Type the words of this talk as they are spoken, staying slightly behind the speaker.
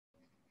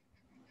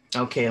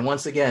Okay, and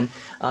once again,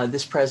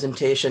 this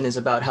presentation is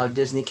about how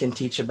Disney can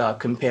teach about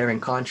compare and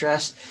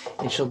contrast,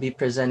 and she'll be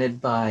presented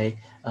by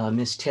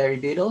Ms. Terri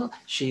Beadle.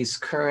 She's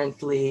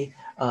currently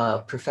a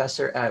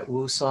professor at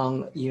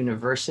Wusong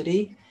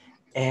University,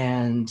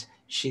 and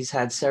she's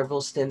had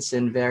several stints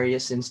in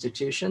various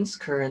institutions.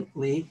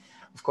 Currently,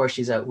 of course,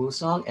 she's at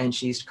Wusong, and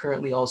she's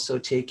currently also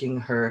taking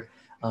her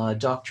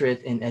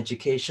doctorate in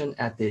education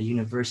at the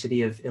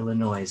University of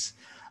Illinois.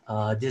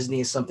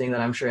 Disney is something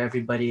that I'm sure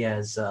everybody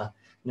has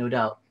no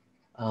doubt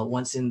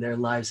once in their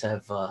lives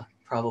have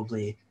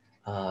probably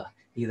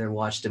either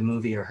watched a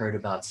movie or heard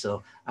about.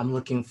 So I'm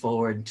looking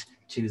forward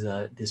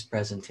to this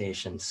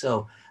presentation.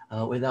 So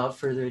without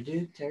further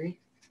ado, Terri,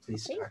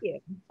 please Thank start. you.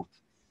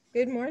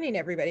 Good morning,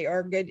 everybody,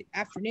 or good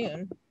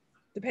afternoon,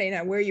 depending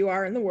on where you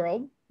are in the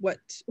world,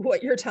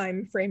 what your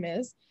time frame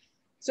is.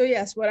 So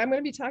yes, what I'm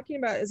going to be talking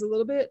about is a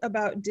little bit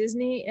about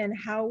Disney and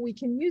how we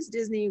can use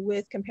Disney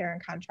with compare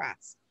and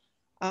contrast.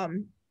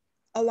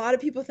 A lot of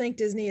people think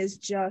Disney is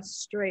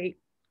just straight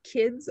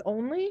kids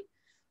only,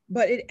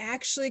 but it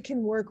actually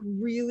can work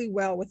really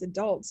well with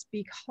adults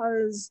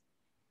because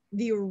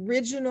the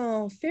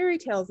original fairy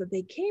tales that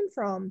they came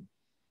from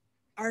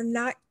are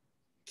not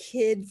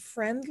kid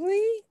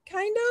friendly,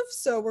 kind of.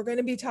 So we're going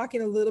to be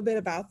talking a little bit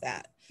about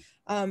that.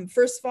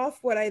 First off,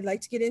 what I'd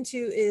like to get into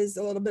is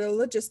a little bit of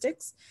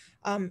logistics.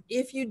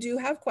 If you do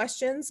have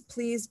questions,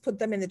 please put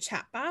them in the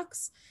chat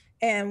box.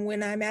 And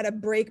when I'm at a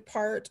break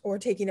part or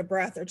taking a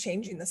breath or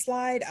changing the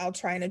slide, I'll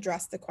try and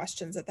address the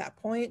questions at that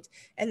point.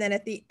 And then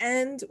at the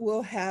end,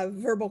 we'll have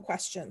verbal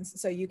questions.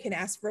 So you can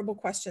ask verbal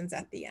questions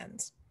at the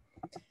end.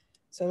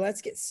 So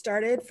let's get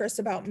started. First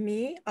about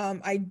me.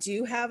 I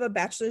do have a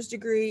bachelor's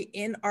degree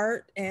in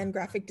art and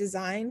graphic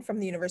design from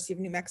the University of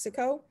New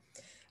Mexico.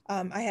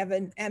 I have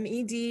an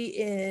MED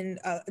in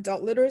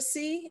adult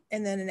literacy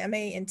and then an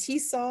MA in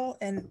TESOL.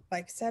 And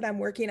like I said, I'm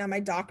working on my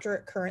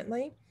doctorate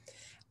currently.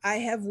 I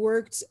have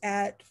worked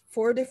at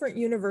 4 different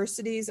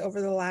universities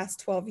over the last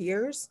 12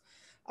 years,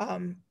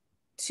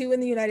 2 in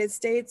the United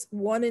States,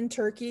 1 in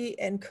Turkey,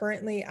 and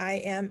currently I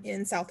am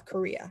in South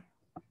Korea.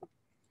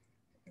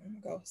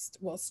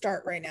 We'll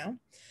start right now.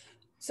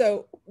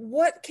 So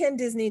what can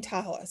Disney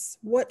tell us?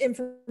 What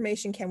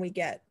information can we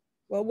get?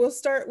 Well, we'll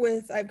start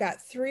with, I've got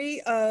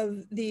 3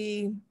 of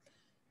the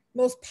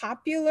most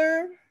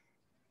popular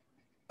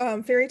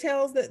fairy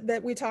tales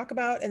that we talk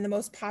about and the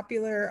most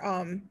popular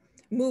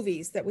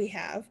movies that we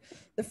have.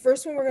 The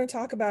first one we're going to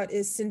talk about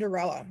is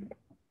Cinderella.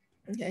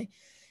 Okay.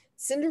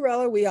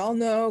 Cinderella, we all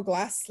know,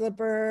 glass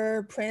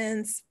slipper,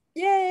 prince,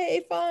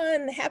 yay,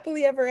 fun,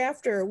 happily ever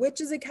after, which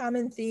is a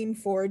common theme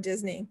for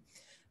Disney.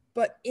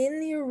 But in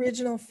the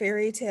original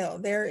fairy tale,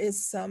 there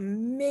is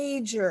some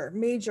major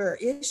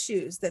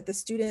issues that the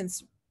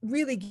students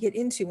really get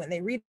into when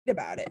they read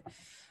about it.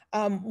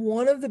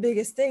 One of the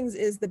biggest things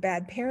is the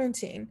bad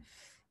parenting.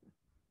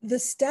 The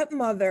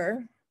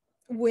stepmother,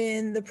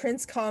 when the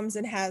prince comes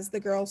and has the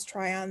girls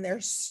try on their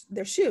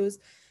shoes,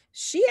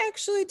 she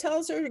actually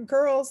tells her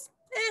girls,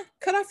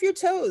 cut off your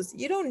toes.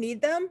 You don't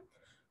need them.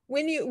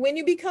 When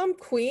you become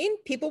queen,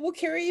 people will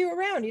carry you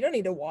around. You don't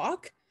need to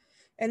walk.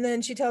 And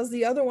then she tells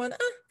the other one,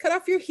 cut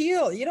off your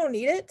heel. You don't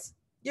need it.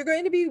 You're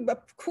going to be a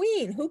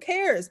queen. Who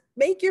cares?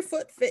 Make your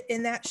foot fit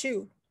in that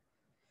shoe.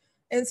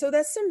 And so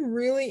that's some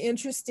really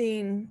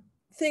interesting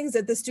things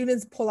that the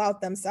students pull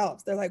out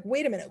themselves. They're like,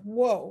 wait a minute,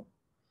 whoa.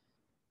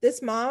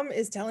 This mom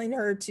is telling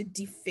her to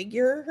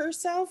defigure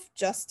herself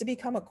just to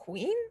become a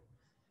queen?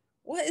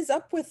 What is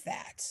up with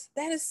that?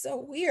 That is so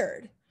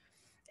weird.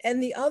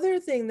 And the other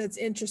thing that's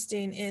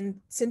interesting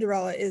in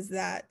Cinderella is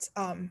that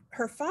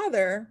her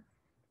father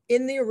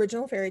in the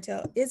original fairy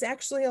tale is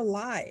actually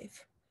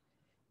alive.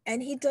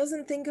 And he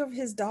doesn't think of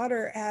his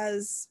daughter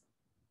as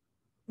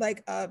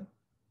like a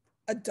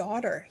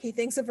daughter. He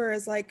thinks of her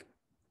as like,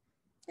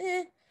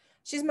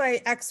 she's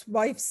my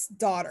ex-wife's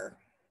daughter.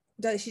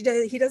 He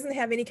doesn't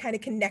have any kind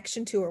of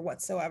connection to her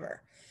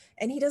whatsoever.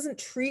 And he doesn't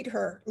treat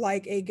her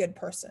like a good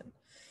person.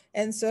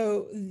 And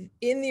so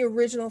in the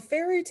original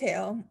fairy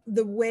tale,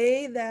 the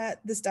way that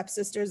the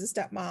stepsisters,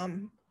 the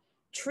stepmom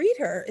treat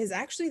her is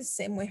actually the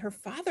same way her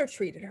father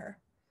treated her.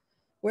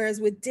 Whereas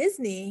with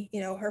Disney,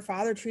 you know, her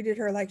father treated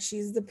her like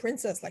she's the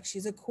princess, like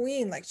she's a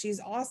queen, like she's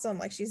awesome,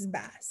 like she's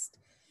best.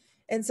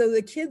 And so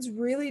the kids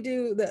really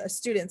do, the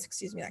students,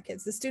 excuse me, not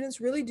kids, the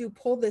students really do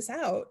pull this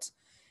out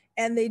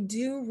and they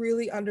do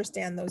really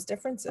understand those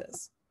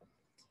differences.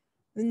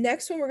 The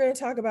next one we're going to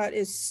talk about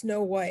is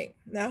Snow White.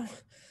 Now,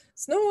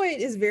 Snow White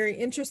is very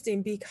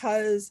interesting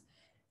because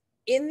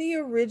in the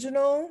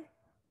original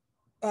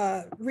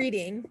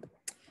reading,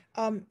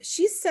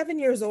 she's 7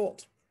 years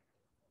old.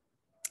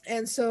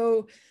 And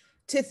so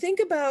to think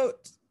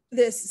about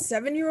this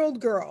 7-year-old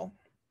girl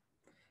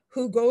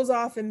who goes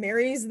off and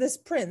marries this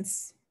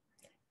prince,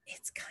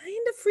 it's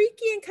kind of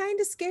freaky and kind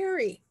of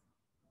scary.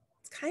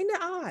 It's kind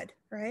of odd,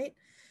 right?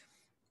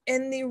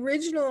 And the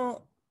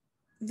original,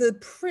 the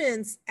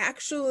prince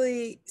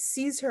actually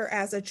sees her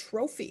as a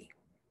trophy,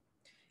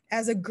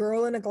 as a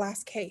girl in a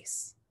glass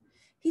case.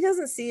 He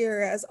doesn't see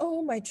her as,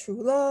 oh, my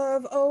true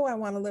love. Oh, I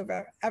want to live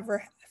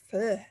ever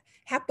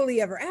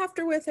happily ever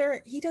after with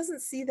her. He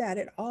doesn't see that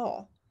at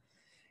all.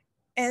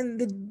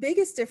 And the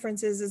biggest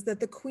difference is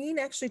that the queen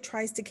actually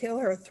tries to kill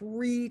her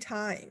 3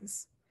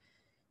 times.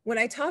 When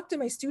I talk to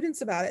my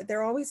students about it,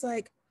 they're always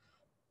like,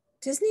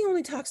 Disney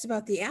only talks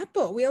about the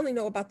apple. We only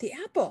know about the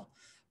apple.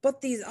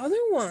 But these other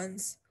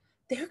ones,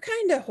 they're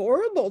kind of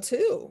horrible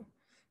too.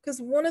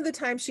 Because one of the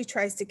times she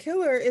tries to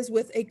kill her is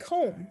with a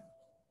comb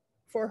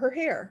for her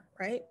hair,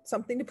 right?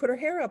 Something to put her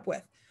hair up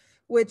with,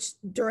 which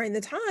during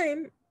the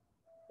time,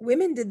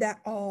 women did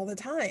that all the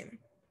time.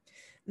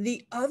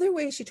 The other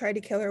way she tried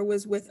to kill her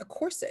was with a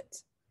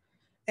corset.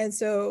 And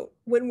so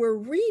when we're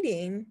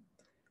reading,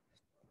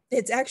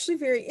 it's actually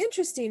very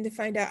interesting to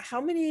find out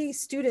how many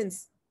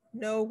students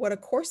know what a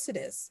corset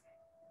is.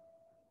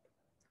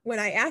 When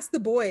I ask the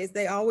boys,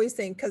 they always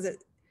think, because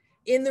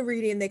in the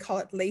reading, they call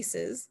it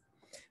laces.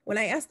 When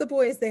I ask the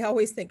boys, they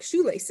always think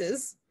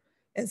shoelaces.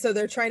 And so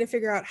they're trying to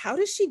figure out, how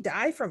does she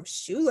die from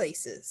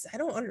shoelaces? I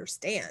don't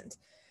understand.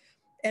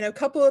 And a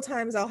couple of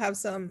times I'll have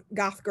some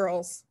goth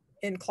girls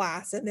in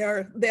class, and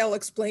they'll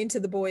explain to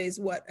the boys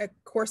what a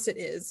corset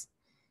is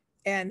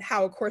and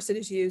how a corset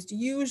is used,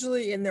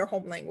 usually in their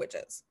home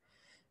languages.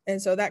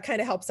 And so that kind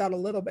of helps out a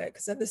little bit,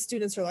 because then the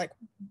students are like,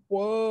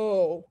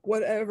 whoa,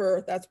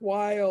 whatever, that's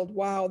wild.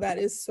 Wow, that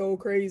is so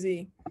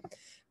crazy.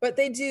 But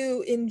they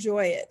do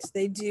enjoy it.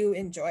 They do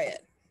enjoy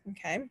it.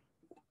 Okay.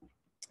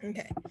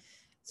 Okay.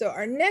 So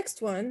our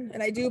next one,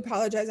 and I do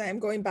apologize, I am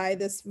going by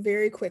this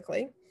very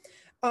quickly.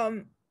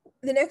 The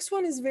next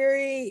one is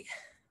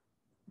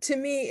to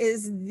me,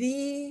 is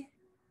the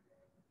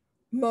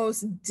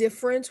most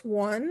different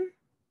one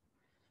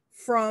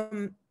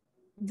from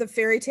the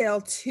fairy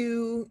tale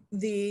to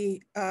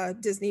the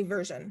Disney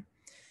version.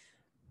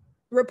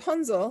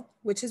 Rapunzel,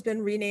 which has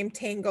been renamed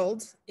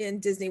Tangled in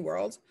Disney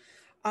World.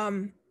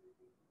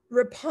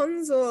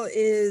 Rapunzel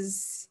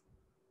is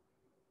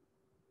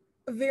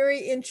a very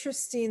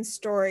interesting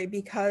story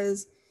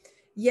because,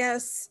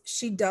 yes,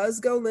 she does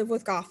go live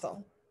with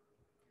Gothel.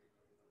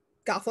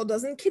 Gothel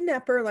doesn't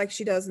kidnap her like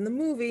she does in the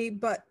movie,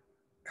 but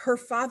her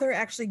father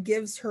actually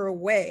gives her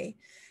away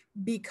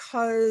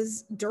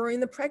because during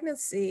the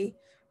pregnancy,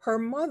 her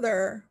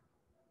mother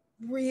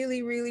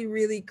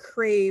really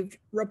craved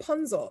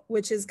Rapunzel,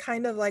 which is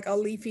kind of like a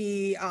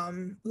leafy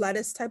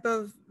lettuce type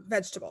of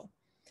vegetable.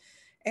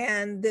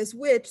 And this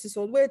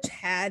old witch,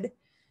 had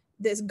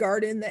this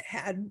garden that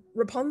had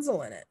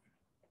Rapunzel in it.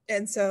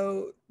 And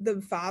so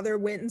the father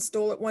went and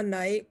stole it one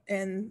night,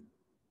 and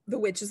the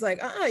witch is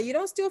like, you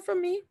don't steal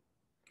from me.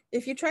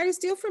 If you try to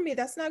steal from me,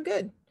 that's not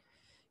good.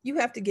 You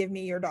have to give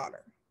me your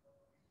daughter.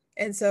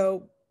 And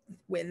so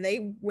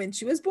when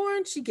she was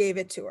born, she gave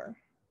it to her.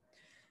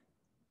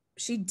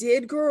 She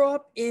did grow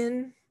up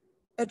in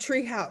a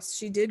tree house.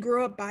 She did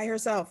grow up by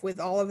herself with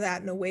all of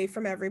that and away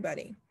from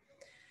everybody.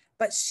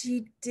 But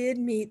she did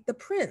meet the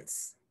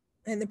prince,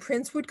 and the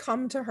prince would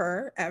come to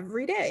her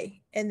every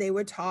day, and they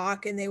would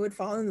talk and they would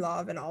fall in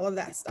love and all of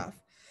that stuff.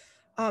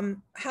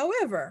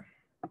 However,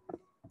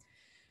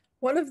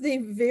 one of the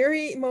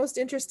very most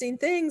interesting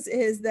things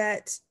is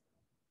that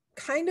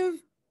kind of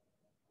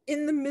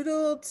in the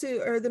middle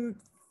or the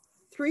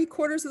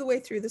 3/4 of the way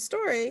through the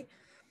story,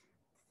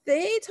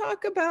 they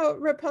talk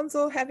about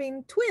Rapunzel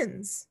having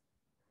twins.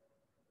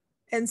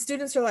 And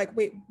students are like,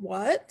 wait,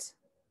 what?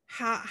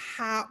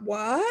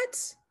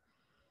 What?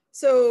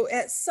 So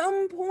at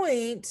some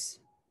point,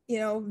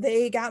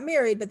 they got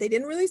married, but they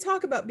didn't really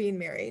talk about being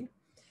married.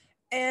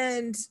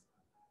 And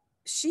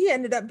she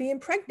ended up being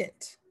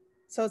pregnant.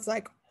 So it's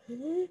like,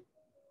 they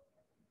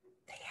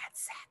had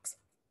sex.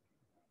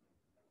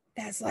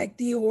 That's like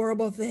the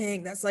horrible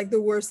thing. That's like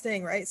the worst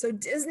thing, right? So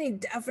Disney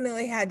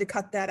definitely had to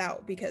cut that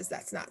out because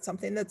that's not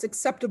something that's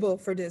acceptable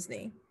for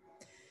Disney.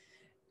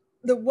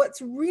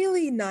 What's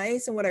really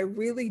nice and what I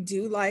really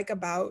do like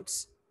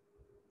about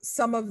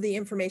some of the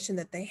information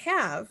that they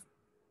have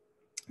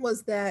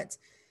was that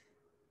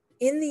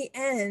in the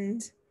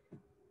end,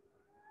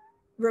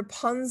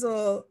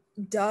 Rapunzel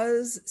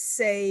does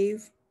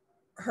save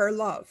her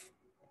love,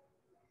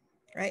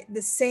 right?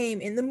 The same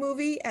in the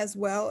movie as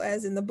well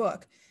as in the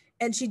book.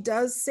 And she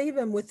does save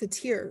him with the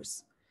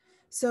tears.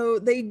 So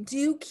they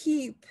do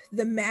keep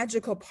the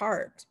magical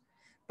part,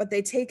 but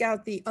they take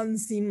out the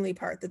unseemly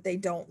part that they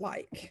don't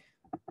like.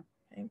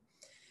 Okay.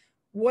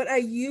 What I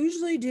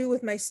usually do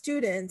with my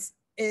students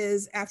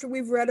is, after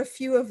we've read a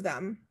few of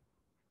them,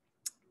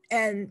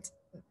 and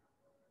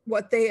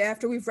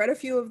after we've read a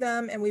few of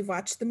them and we've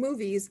watched the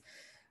movies,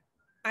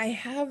 I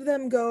have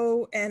them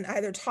go and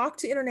either talk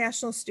to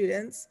international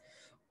students,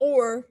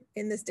 or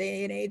in this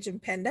day and age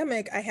of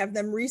pandemic, I have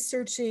them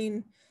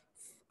researching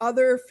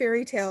other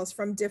fairy tales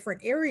from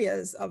different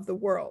areas of the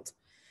world.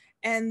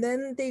 And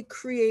then they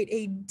create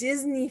a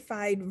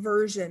Disney-fied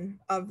version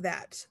of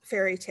that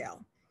fairy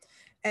tale.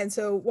 And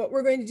so what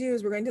we're going to do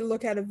is we're going to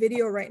look at a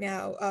video right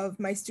now of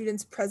my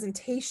students'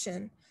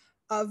 presentation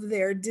of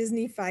their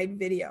Disney-fied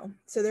video.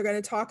 So they're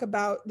going to talk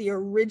about the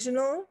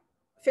original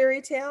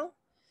fairy tale,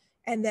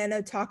 and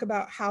then talk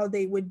about how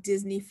they would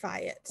Disney-fy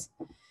it.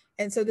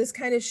 And so this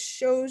kind of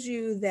shows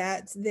you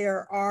that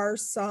there are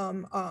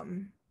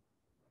some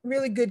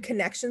really good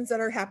connections that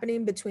are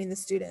happening between the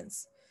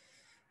students.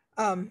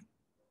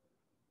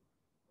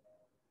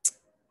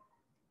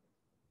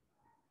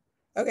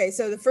 Okay,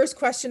 so the first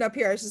question up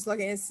here, I was just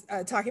looking, is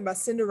talking about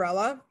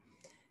Cinderella.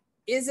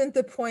 Isn't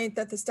the point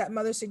that the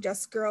stepmother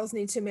suggests girls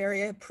need to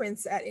marry a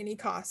prince at any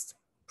cost?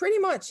 Pretty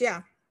much,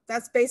 yeah.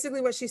 That's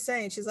basically what she's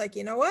saying. She's like,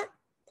 you know what?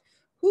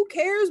 Who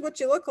cares what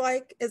you look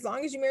like as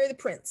long as you marry the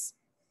prince?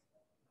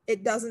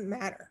 It doesn't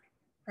matter,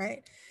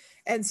 right?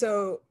 And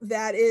so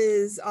that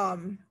is a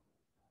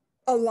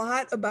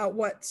lot about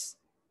what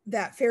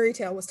that fairy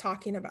tale was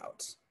talking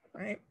about,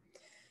 right?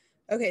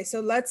 Okay, so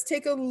let's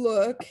take a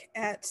look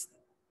at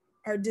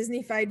our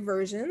Disney-fied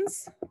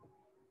versions.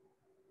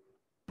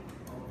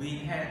 We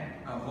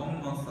had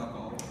 1 month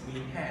ago, we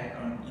had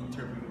an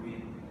interview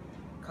with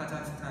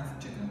Kazakhstan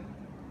student.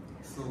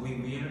 So we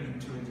will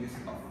introduce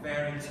a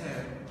fairy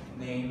tale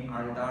named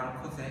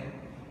Ardar Koze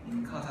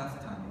in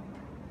Kazakhstan.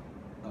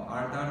 The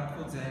Ardar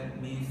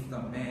Koze means the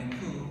man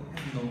who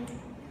has no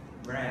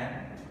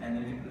bread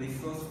and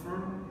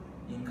resourceful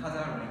in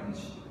Kazakh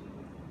language.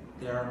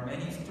 There are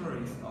many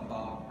stories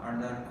about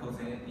Ardar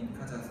Koze in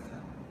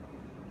Kazakhstan.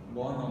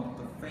 One of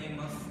the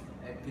famous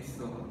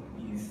episodes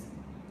is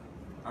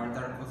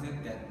Ardar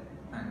Koze that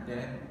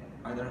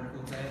Ardar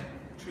Koze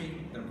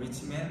tricked the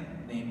rich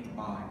man named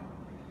Bai.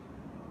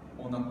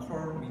 On a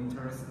cold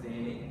winter's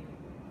day,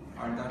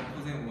 Ardar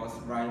Koze was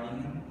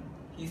riding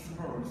his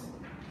horse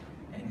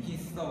and he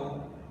saw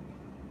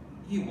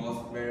he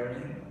was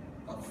wearing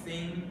a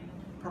thin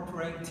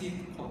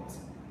purple-tinted coat.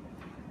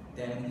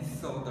 Then he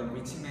saw the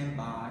rich man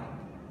Bai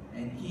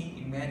and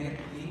he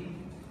immediately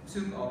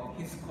took off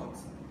his coat.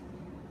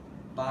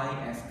 Bai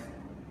asked,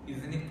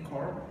 "Isn't it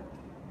cold?"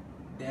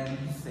 Then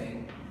he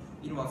said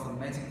it was a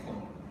magic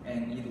coat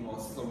and it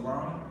was so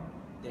warm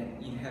that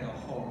it had a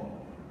hole.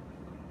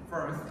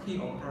 First, he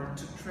offered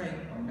to trade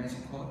a magic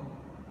coat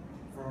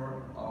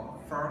for a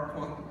fur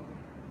coat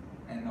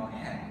and a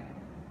hat.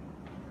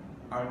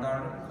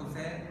 Ardar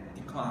Koze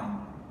declined.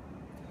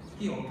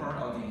 He offered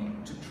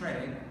again to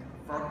trade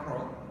fur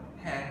coat,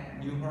 hat,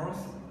 new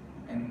horse,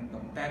 and the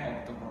back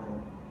of the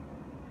girl.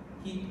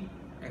 He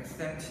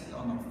accepted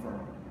an offer.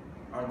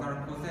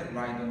 Ardar Koze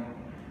rode on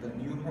the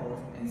new horse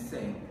and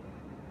said,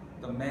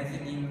 "The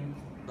magic in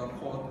the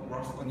coat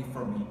works only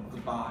for me.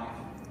 Goodbye."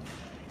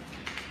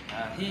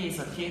 He is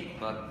a kid,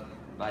 but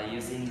by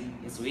using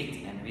his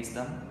wit and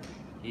wisdom,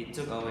 he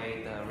took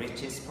away the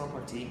richest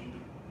property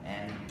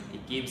and he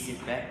gives it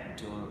back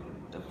to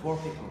the poor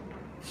people.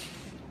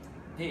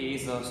 He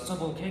is a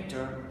suitable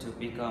character to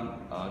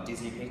become a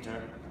Disney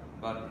character,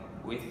 but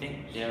we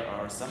think there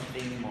are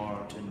something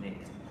more to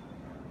it.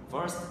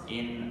 First,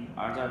 in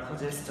Ardar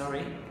Koze's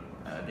story,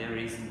 there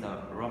is the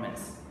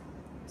romance.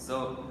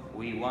 So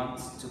we want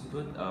to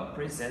put a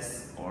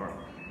princess or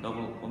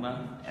noble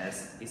woman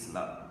as his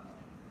love.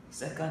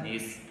 Second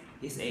is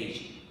his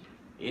age.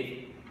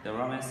 If the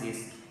romance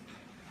is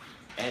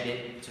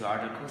added to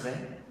Ardar Koze,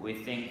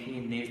 we think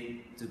he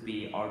needs to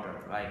be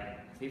older,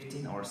 like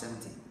 15 or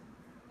 17.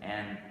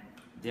 And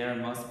there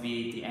must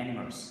be the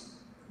animals.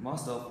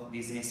 Most of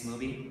Disney's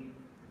movies,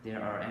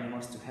 there are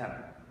animals to help.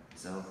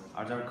 So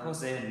Ardar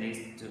Koze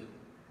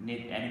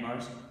need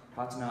animals,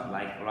 partner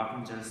like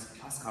Rapunzel's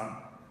Pascal.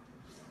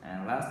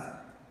 And last,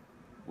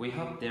 we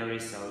hope there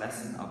is a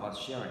lesson about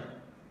sharing.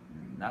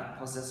 Not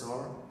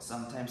possessor,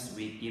 sometimes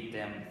we give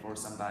them for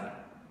somebody.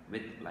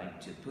 We'd like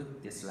to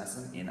put this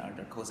lesson in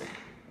Ardar Koze.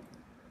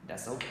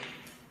 That's all.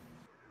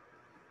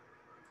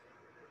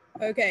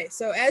 Okay,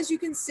 so as you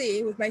can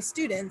see with my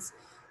students,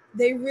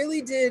 they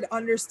really did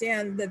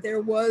understand that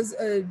there was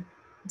a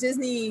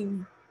Disney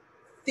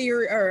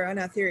theory, or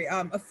not theory,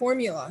 a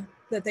formula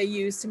that they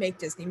used to make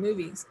Disney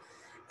movies.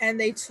 And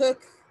they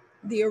took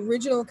the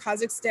original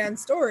Kazakhstan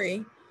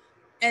story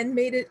and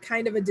made it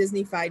kind of a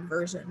Disney-fied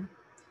version.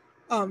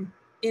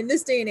 In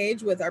this day and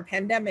age with our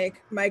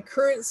pandemic, my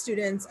current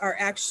students are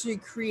actually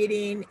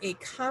creating a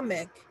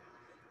comic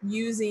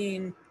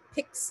using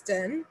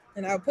Pixton,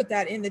 and I'll put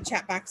that in the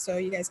chat box so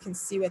you guys can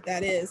see what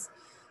that is.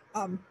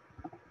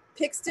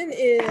 Pixton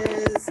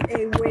is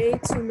a way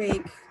to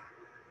make,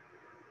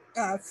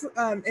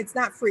 it's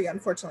not free,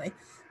 unfortunately,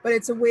 but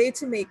it's a way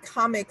to make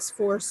comics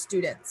for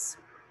students.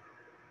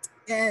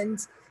 And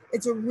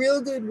it's a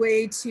real good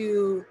way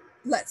to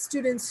let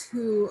students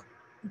who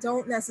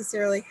don't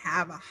necessarily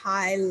have a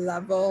high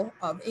level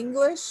of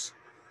English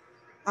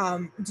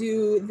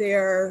do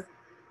their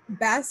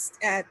best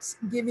at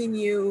giving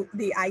you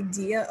the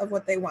idea of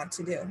what they want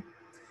to do.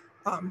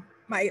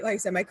 Like I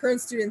said, my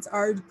current students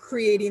are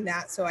creating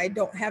that, so I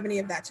don't have any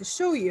of that to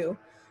show you.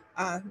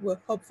 Well,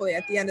 hopefully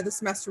at the end of the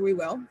semester we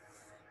will.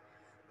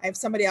 I have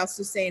somebody else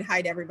who's saying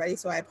hi to everybody,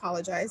 so I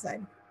apologize. I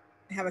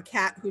have a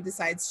cat who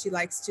decides she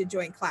likes to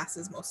join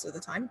classes most of the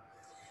time.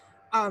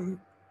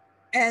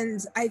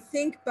 And I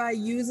think by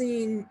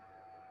using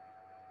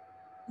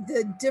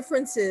the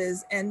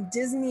differences and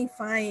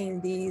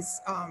Disney-fying these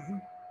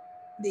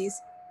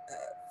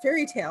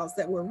fairy tales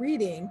that we're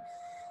reading,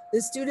 the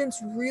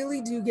students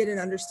really do get an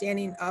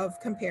understanding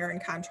of compare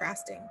and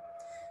contrasting.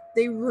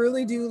 They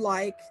really do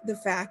like the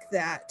fact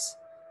that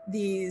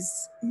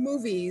these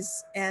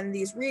movies and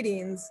these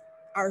readings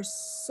are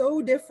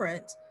so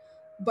different,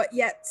 but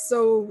yet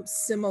so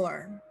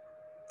similar.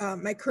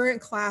 My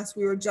current class,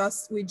 we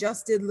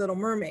just did Little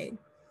Mermaid.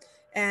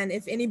 And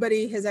if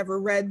anybody has ever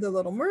read The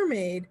Little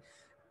Mermaid,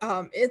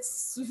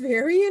 it's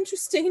very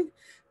interesting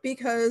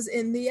because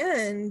in the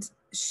end,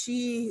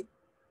 she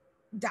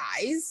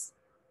dies,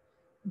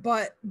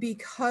 but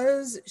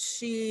because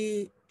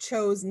she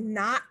chose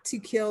not to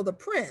kill the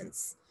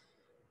prince,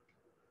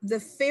 the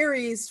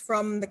fairies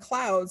from the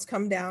clouds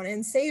come down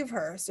and save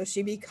her. So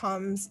she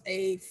becomes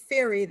a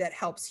fairy that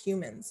helps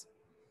humans.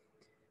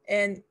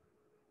 And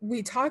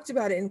we talked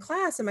about it in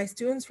class, and my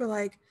students were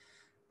like,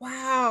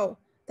 wow,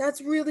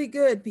 that's really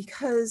good,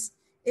 because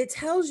it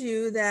tells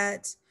you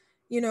that,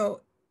 you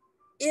know,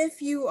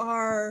 if you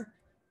are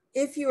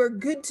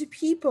good to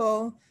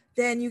people,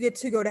 then you get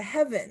to go to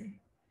heaven.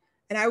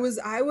 And I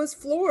was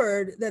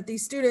floored that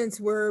these students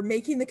were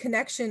making the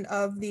connection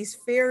of these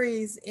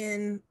fairies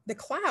in the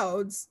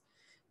clouds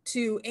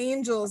to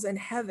angels in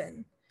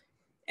heaven.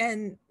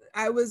 And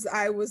I was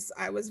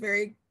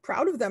very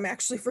proud of them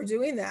actually for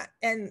doing that.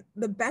 And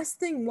the best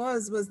thing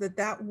was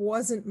that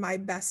wasn't my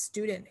best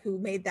student who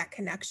made that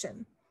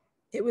connection.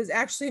 It was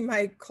actually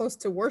my close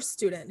to worst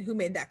student who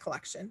made that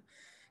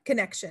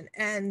connection.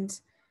 And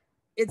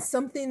it's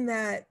something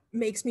that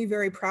makes me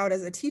very proud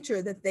as a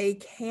teacher, that they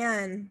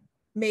can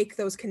make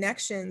those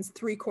connections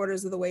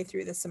 3/4 of the way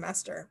through the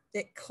semester.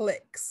 It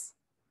clicks.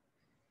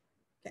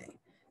 Okay,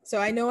 so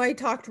I know I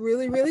talked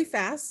really, really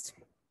fast.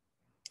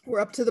 We're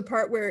up to the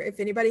part where if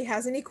anybody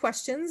has any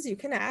questions, you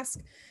can ask.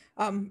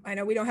 I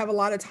know we don't have a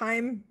lot of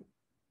time.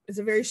 It's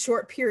a very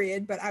short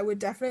period, but I would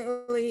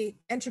definitely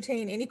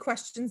entertain any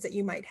questions that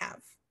you might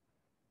have.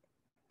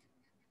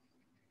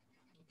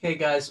 Okay,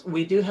 guys,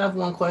 we do have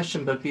one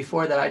question, but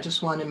before that, I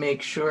just want to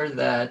make sure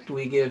that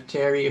we give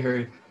Terri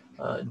her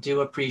due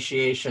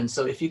appreciation.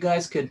 So if you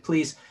guys could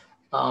please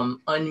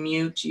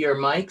unmute your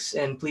mics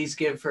and please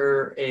give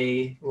her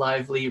a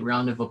lively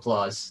round of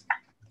applause.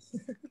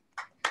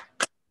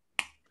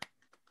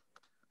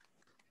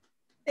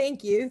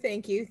 Thank you,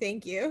 thank you,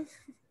 thank you.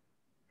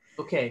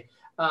 Okay,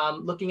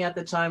 looking at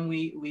the time,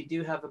 we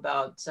do have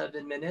about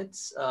 7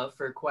 minutes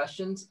for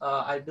questions.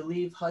 I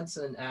believe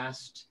Hudson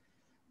asked,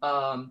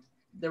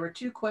 there were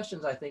 2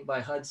 questions, I think,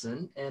 by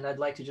Hudson, and I'd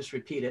like to just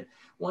repeat it.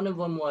 One of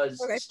them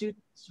was, okay,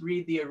 students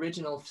read the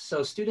original.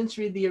 So students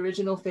read the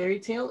original fairy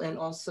tale and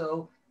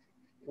also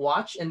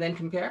watch and then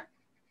compare?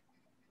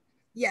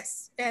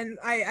 Yes, and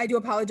I do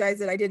apologize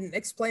that I didn't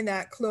explain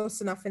that close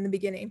enough in the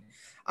beginning.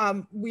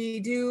 We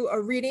do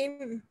a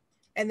reading,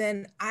 and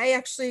then I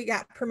actually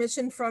got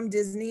permission from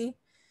Disney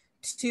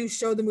to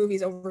show the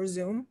movies over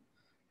Zoom.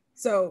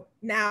 So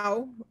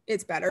now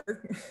it's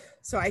better.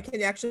 So I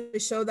can actually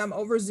show them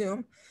over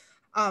Zoom.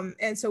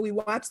 And so we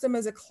watch them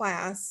as a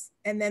class,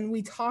 and then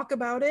we talk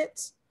about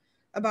it,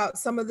 about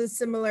some of the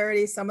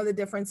similarities, some of the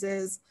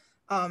differences.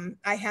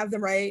 I have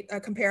them write a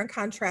compare and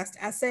contrast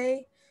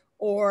essay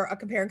or a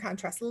compare and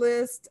contrast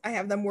list. I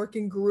have them work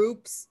in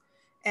groups,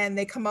 and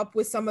they come up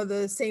with some of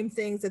the same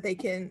things that they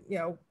can, you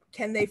know,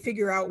 can they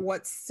figure out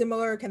what's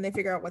similar? Can they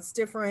figure out what's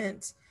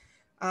different?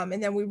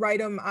 And then we write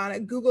them on a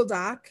Google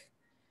Doc,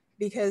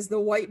 because the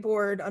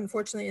whiteboard,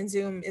 unfortunately, in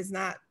Zoom is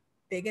not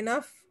big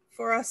enough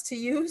for us to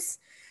use.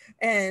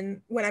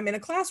 And when I'm in a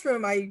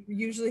classroom, I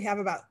usually have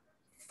about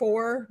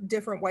 4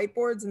 different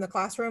whiteboards in the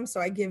classroom. So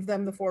I give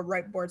them the 4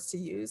 whiteboards to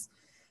use.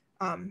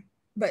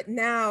 But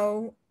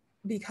now,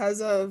 because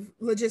of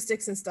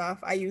logistics and stuff,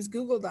 I use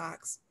Google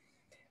Docs.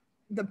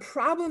 The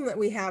problem that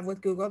we have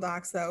with Google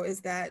Docs, though, is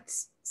that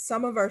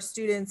some of our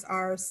students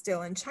are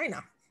still in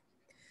China.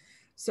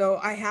 So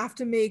I have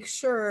to make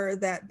sure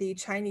that the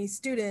Chinese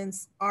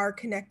students are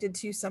connected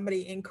to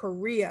somebody in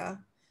Korea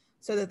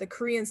so that the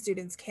Korean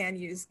students can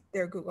use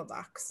their Google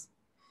Docs.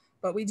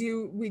 But we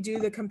do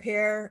the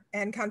compare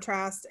and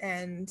contrast,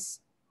 and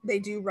they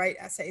do write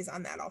essays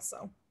on that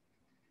also.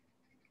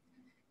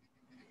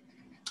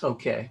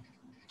 Okay.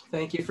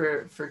 Thank you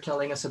for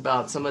telling us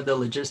about some of the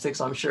logistics.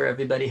 I'm sure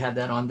everybody had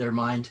that on their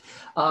mind.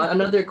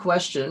 Another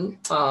question,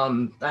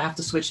 I have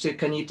to switch to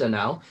Kanita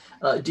now.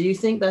 Do you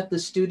think that the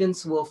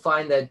students will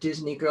find that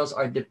Disney girls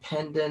are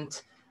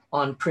dependent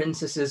on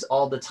princesses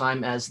all the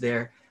time as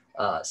their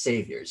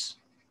saviors?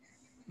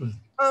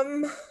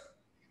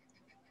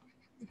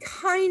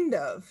 Kind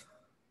of.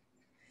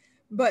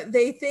 But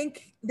they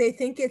think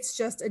it's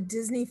just a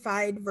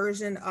Disney-fied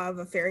version of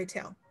a fairy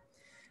tale.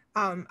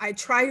 I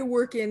try to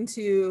work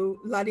into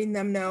letting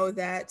them know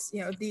that, you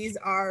know, these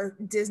are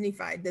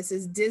Disney-fied. This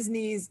is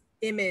Disney's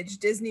image.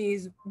 Disney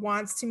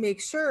wants to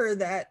make sure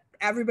that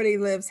everybody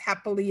lives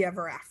happily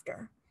ever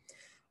after.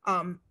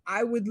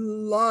 I would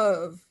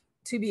love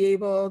to be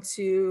able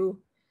to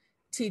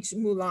teach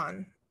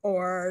Mulan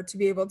or to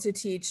be able to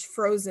teach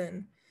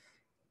Frozen,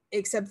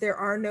 except there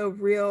are no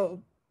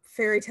real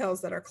fairy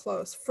tales that are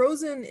close.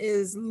 Frozen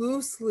is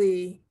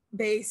loosely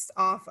based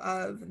off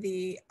of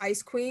the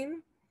Ice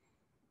Queen.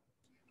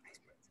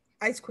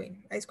 I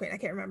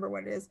can't remember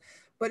what it is.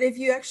 But if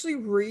you actually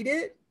read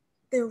it,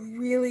 there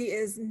really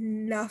is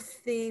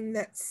nothing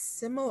that's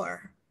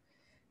similar.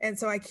 And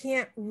so I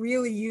can't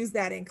really use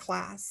that in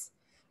class.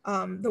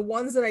 The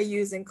ones that I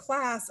use in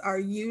class are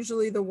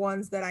usually the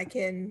ones that I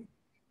can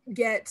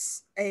get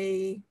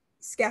a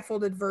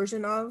scaffolded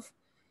version of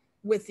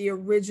with the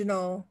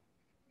original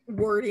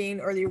wording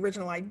or the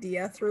original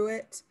idea through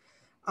it.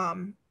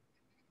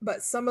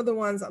 But some of the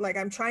ones, like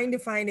I'm trying to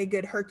find a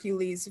good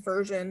Hercules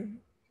version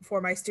for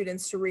my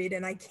students to read,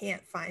 and I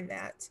can't find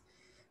that.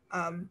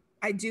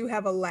 I do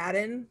have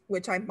Aladdin,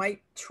 which I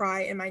might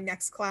try in my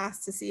next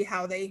class to see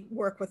how they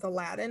work with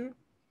Aladdin.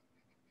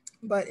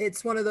 But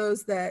it's one of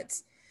those that,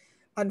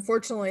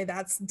 unfortunately,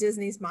 that's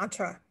Disney's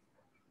mantra.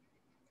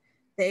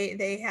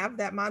 They have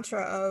that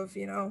mantra of,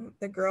 you know,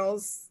 the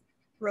girls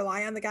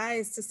rely on the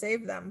guys to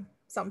save them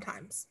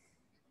sometimes.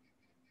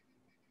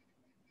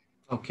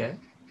 Okay.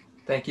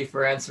 Thank you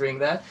for answering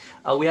that.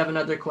 We have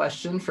another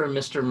question from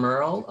Mr.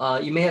 Merle.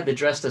 You may have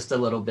addressed this a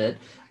little bit.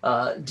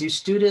 Do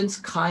students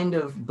kind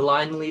of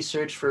blindly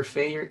search for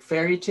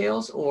fairy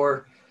tales,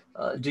 or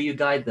do you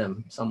guide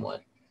them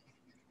somewhat?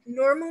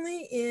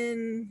 Normally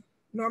in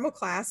normal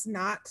class,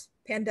 not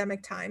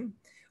pandemic time,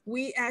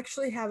 we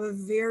actually have a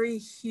very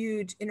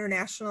huge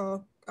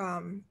international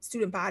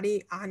student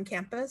body on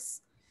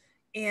campus.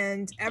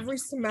 And every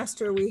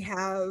semester we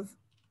have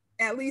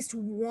at least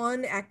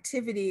one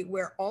activity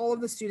where all of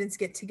the students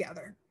get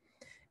together.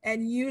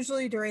 And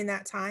usually during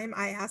that time,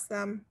 I ask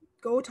them,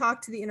 go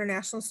talk to the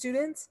international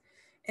students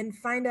and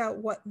find out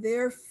what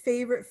their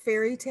favorite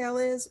fairy tale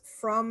is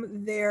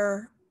from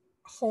their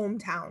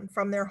hometown,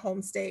 from their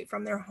home state,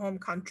 from their home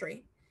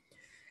country.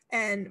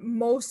 And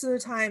most of the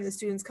time, the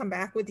students come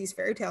back with these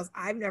fairy tales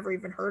I've never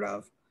even heard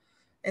of.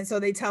 And so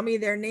they tell me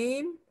their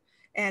name,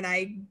 and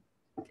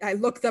I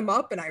look them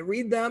up and I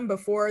read them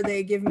before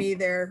they give me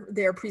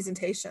their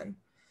presentation.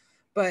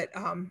 But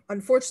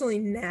unfortunately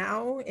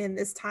now in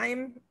this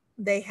time,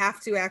 they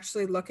have to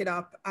actually look it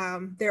up.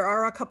 There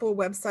are a couple of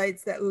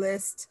websites that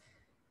list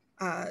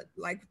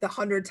like the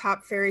 100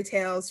 top fairy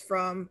tales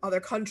from other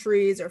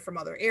countries or from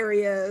other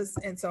areas.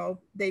 And so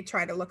they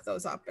try to look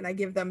those up, and I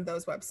give them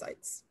those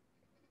websites.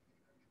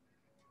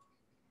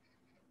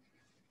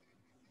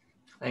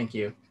 Thank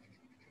you.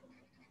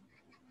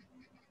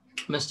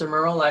 Mr.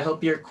 Merle, I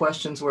hope your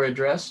questions were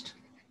addressed.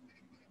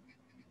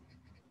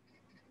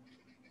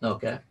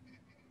 Okay.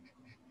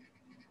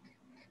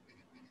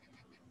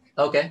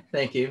 Okay,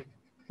 thank you.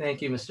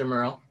 Thank you, Mr.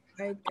 Merle.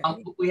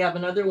 We have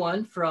another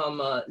one from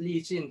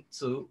Li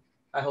Jintzu.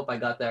 I hope I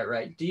got that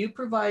right. Do you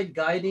provide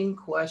guiding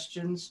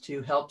questions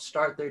to help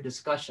start their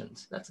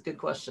discussions? That's a good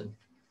question.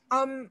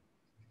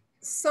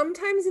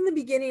 Sometimes in the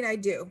beginning I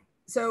do.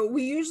 So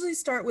we usually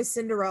start with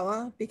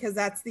Cinderella because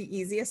that's the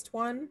easiest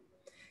one.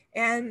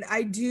 And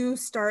I do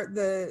start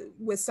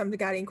with some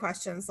guiding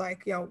questions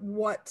like, you know,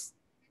 what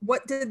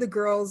did the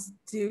girls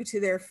do to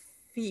their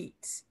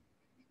feet?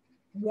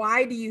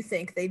 Why do you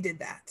think they did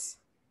that?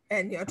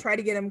 And, you know, try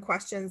to get them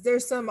questions.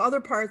 There's some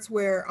other parts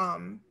where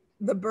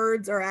the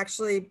birds are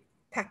actually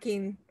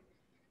pecking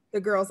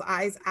the girl's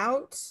eyes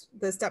out,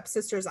 the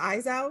stepsister's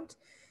eyes out.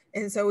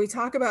 And so we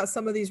talk about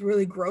some of these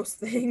really gross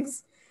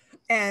things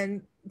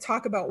and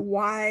talk about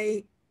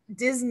why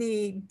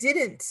Disney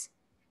didn't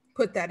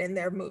put that in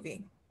their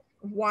movie.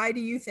 Why do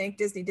you think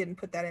Disney didn't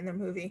put that in their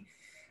movie?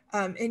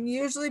 And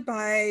usually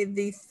by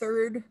the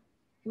third,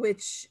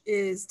 which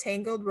is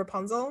Tangled,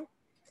 Rapunzel,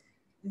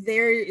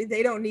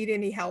 they don't need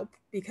any help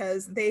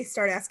because they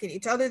start asking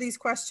each other these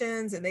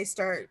questions and they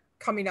start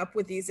coming up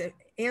with these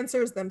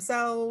answers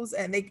themselves,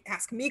 and they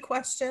ask me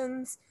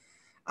questions.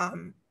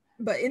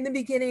 But in the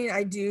beginning,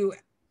 I do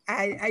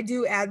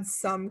add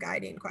some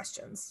guiding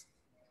questions.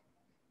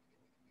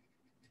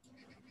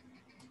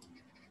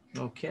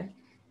 Okay.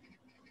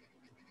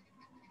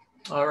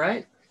 All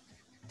right.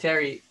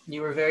 Terry,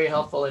 you were very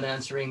helpful in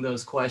answering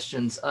those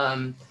questions.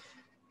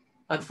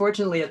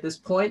 Unfortunately, at this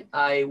point,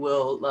 I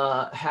will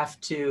have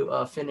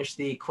to finish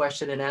the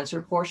question and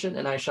answer portion,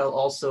 and I shall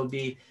also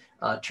be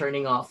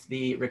turning off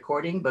the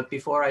recording. But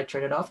before I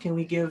turn it off, can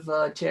we give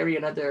Terry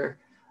another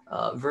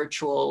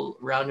virtual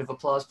round of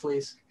applause,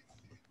 please?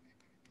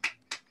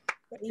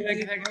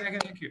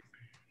 Thank you.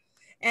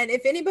 And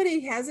if anybody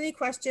has any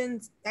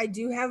questions, I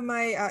do have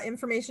my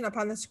information up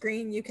on the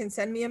screen. You can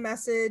send me a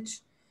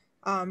message.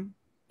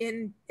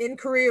 In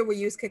Korea, we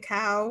use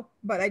Kakao,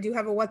 but I do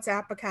have a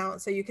WhatsApp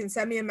account. So you can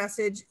send me a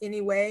message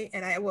anyway,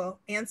 and I will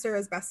answer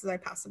as best as I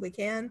possibly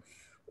can.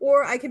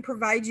 Or I can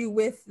provide you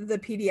with the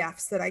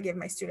PDFs that I give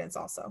my students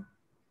also.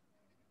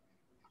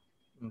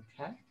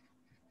 Okay.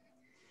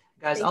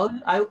 Guys,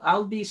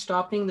 I'll be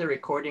stopping the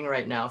recording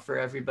right now for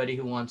everybody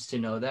who wants to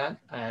know that.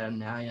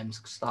 And I am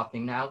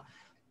stopping now.